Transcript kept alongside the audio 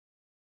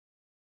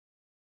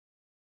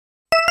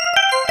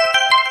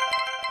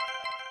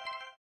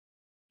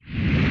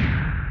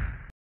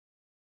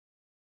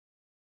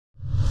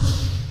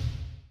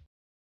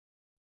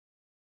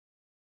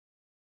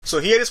So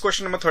here is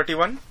question number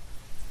 31.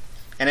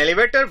 An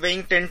elevator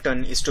weighing 10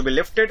 ton is to be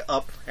lifted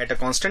up at a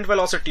constant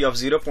velocity of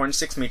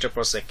 0.6 meter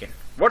per second.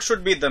 What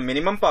should be the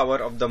minimum power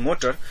of the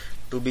motor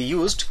to be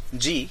used?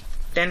 G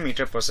 10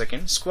 meter per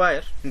second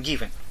square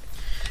given.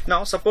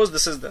 Now suppose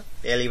this is the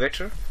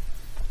elevator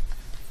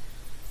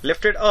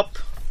lifted up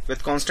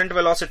with constant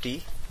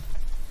velocity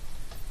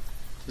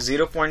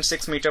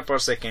 0.6 meter per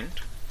second.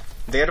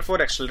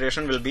 Therefore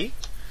acceleration will be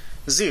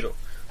 0.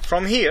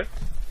 From here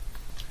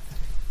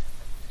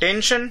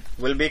tension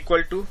will be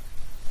equal to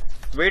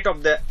weight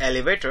of the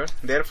elevator,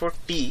 therefore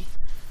T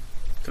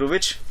through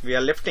which we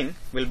are lifting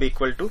will be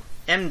equal to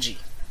mg,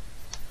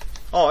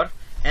 or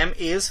m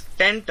is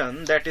 10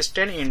 ton, that is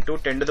 10 into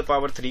 10 to the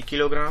power 3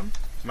 kilogram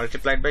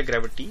multiplied by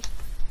gravity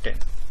 10.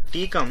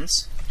 T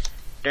comes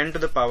 10 to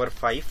the power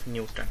 5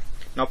 Newton.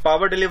 Now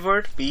power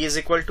delivered, P is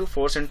equal to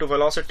force into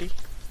velocity,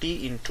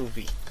 T into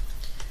V.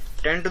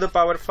 10 to the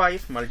power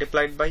 5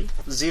 multiplied by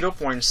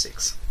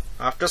 0.6.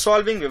 After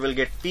solving we will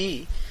get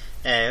P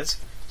as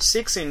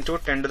 6 into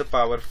 10 to the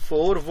power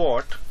 4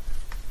 watt,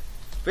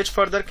 which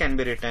further can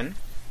be written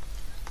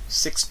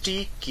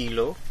 60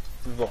 kilowatt.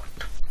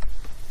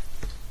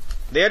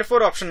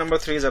 Therefore option number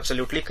 3 is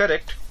absolutely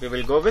correct. We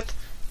will go with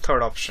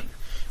third option.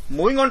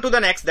 Moving on to the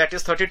next, that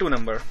is 32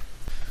 number.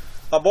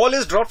 A ball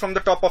is dropped from the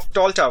top of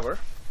tall tower.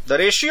 The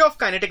ratio of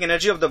kinetic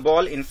energy of the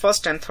ball in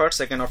first and third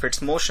second of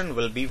its motion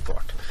will be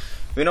what?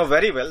 We know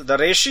very well the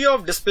ratio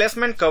of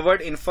displacement covered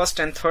in first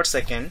and third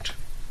second,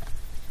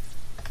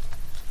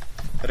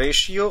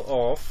 ratio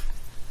of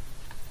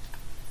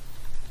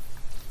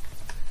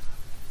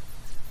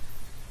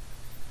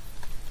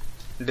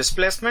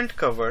displacement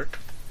covered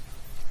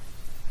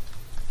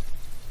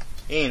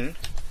in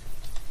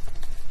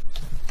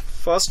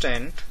first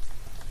and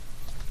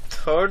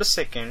third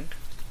second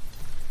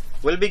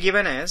will be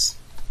given as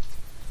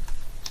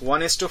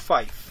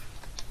 1:5.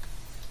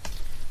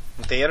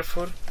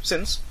 Therefore,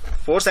 since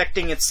force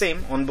acting is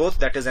same on both,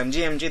 that is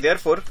mg,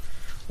 therefore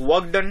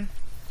work done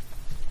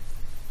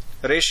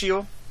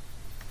ratio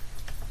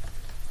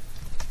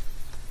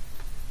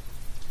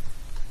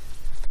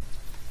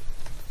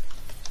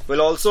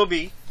will also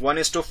be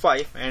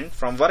 1:5, and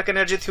from work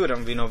energy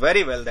theorem we know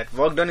very well that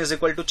work done is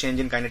equal to change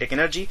in kinetic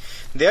energy.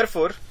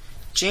 Therefore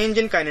change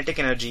in kinetic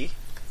energy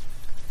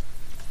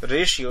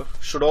ratio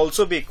should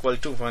also be equal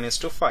to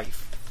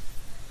 1:5.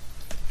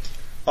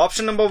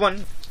 Option number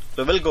 1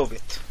 we will go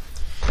with.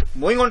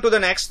 Moving on to the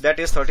next, that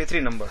is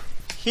 33 number.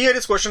 Here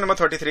is question number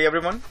 33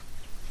 everyone.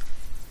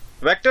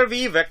 Vector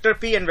V, vector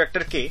P and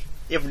vector K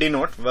if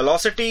denote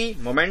velocity,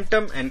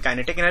 momentum and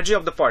kinetic energy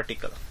of the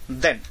particle.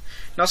 Then,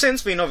 now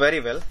since we know very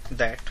well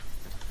that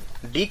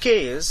dk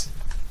is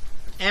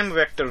m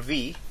vector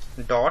V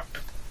dot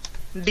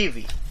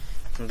dv,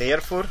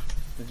 therefore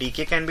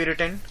dk can be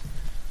written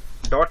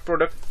dot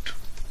product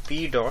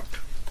P dot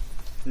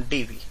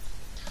dv.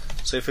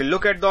 So if we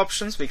look at the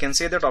options, we can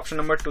say that option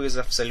number 2 is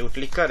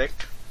absolutely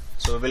correct.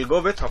 So we will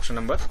go with option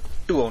number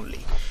 2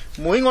 only.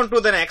 Moving on to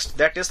the next,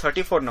 that is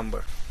 34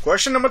 number.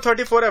 Question number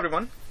 34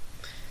 everyone.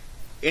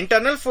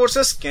 Internal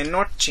forces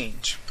cannot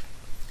change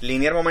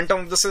linear momentum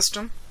of the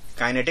system,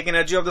 kinetic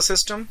energy of the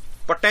system,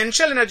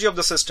 potential energy of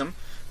the system,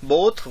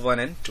 both 1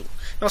 and 2.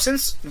 Now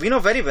since we know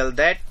very well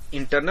that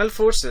internal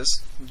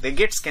forces, they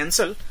get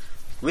cancelled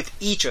with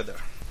each other.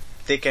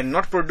 They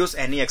cannot produce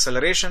any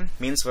acceleration,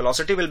 means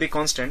velocity will be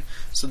constant,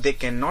 so they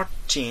cannot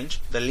change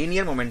the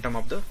linear momentum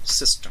of the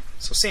system.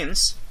 So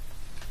since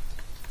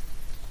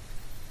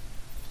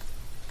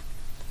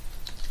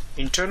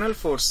internal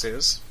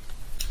forces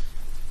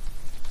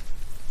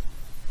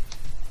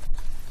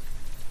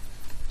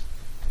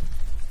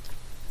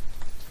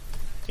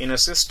in a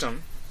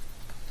system,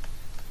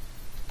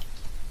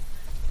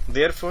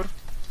 therefore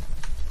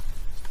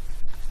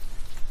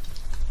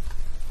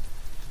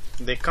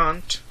they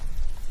can't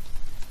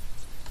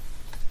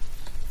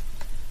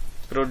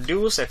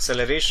produce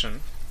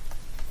acceleration,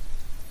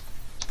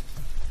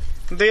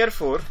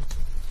 therefore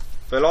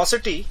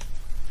velocity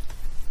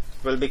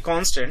will be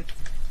constant,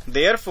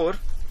 therefore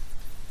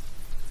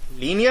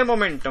linear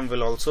momentum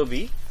will also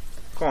be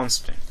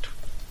constant.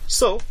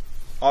 So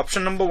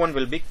option number 1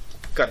 will be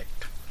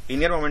correct.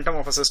 Linear momentum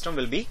of a system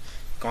will be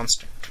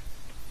constant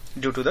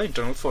due to the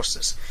internal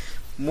forces.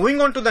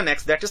 Moving on to the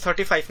next, that is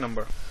 35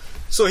 number.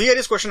 So here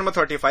is question number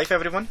 35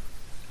 everyone.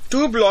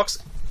 Two blocks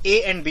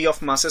A and B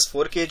of masses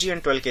 4 kg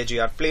and 12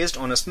 kg are placed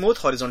on a smooth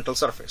horizontal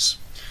surface.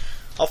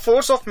 A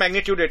force of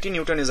magnitude 80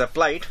 Newton is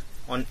applied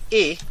on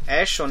A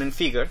as shown in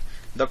figure.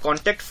 The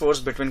contact force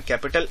between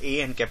capital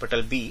A and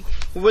capital B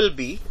will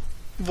be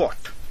what?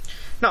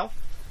 Now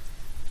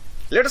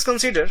let us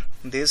consider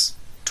these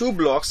two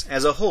blocks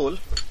as a whole,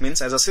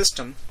 means as a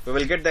system. We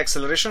will get the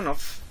acceleration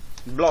of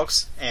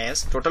blocks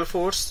as total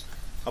force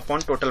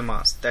upon total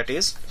mass, that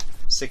is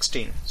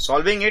 16.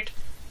 Solving it,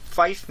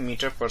 5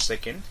 meter per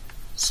second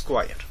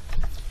square.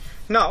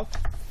 Now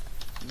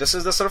this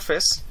is the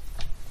surface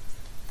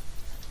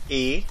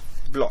A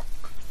block,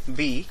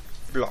 B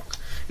block.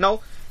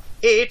 Now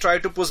A try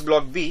to push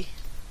block B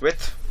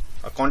with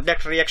a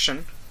contact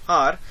reaction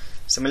R.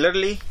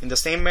 Similarly, in the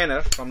same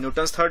manner, from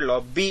Newton's third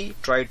law, B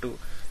tried to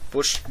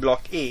push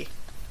block A,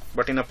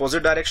 but in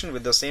opposite direction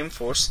with the same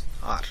force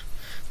R.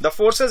 The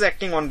forces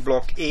acting on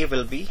block A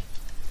will be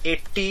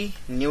 80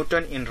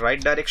 Newton in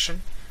right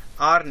direction,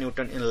 R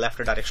Newton in left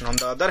direction. On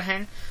the other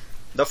hand,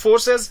 the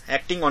forces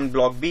acting on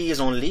block B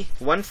is only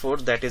one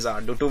force, that is R,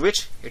 due to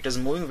which it is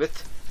moving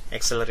with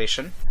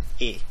acceleration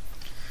A.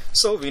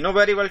 So we know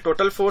very well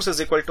total force is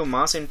equal to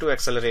mass into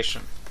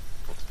acceleration.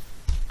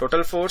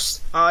 Total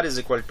force R is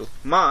equal to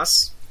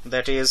mass,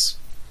 that is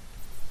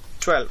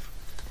 12,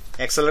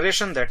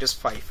 acceleration, that is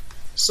 5.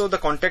 So the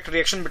contact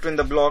reaction between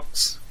the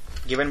blocks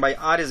given by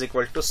R is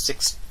equal to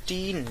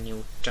 16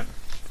 Newton.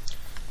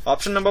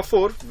 Option number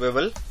 4 we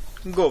will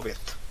go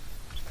with.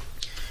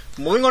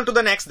 Moving on to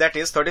the next, that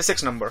is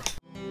 36 number.